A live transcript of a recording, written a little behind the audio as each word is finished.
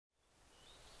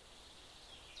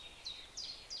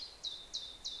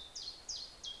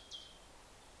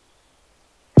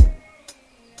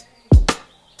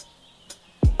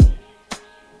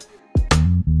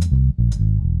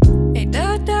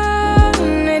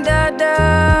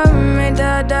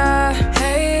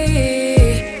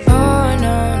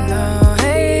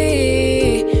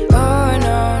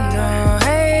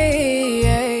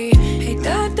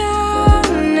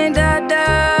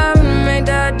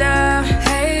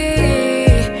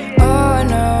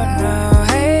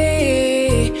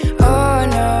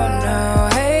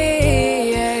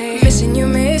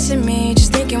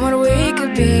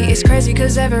It's crazy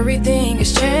cause everything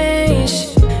has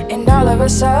changed, and all of a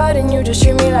sudden you just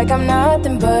treat me like I'm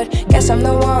nothing, but guess I'm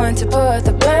the one to put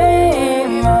the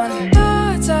blame on.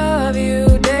 Thoughts of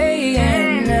you day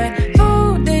and night,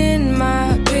 holding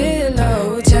my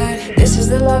pillow tight. This is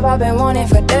the love I've been wanting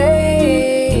for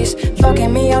days,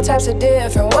 fucking me all types of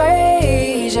different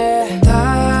ways, yeah.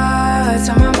 Thoughts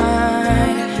on my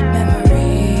mind,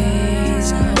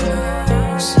 memories on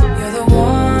close. You're the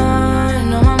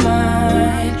one on my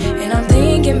mind, and I'm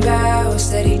thinking about,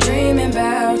 steady dreaming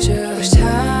about you. Wish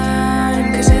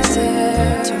time could stand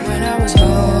still to when I was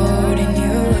holding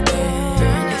you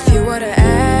again. If you would've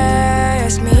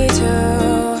asked me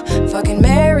to fucking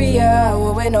marry you, I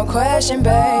would with no question,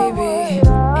 baby.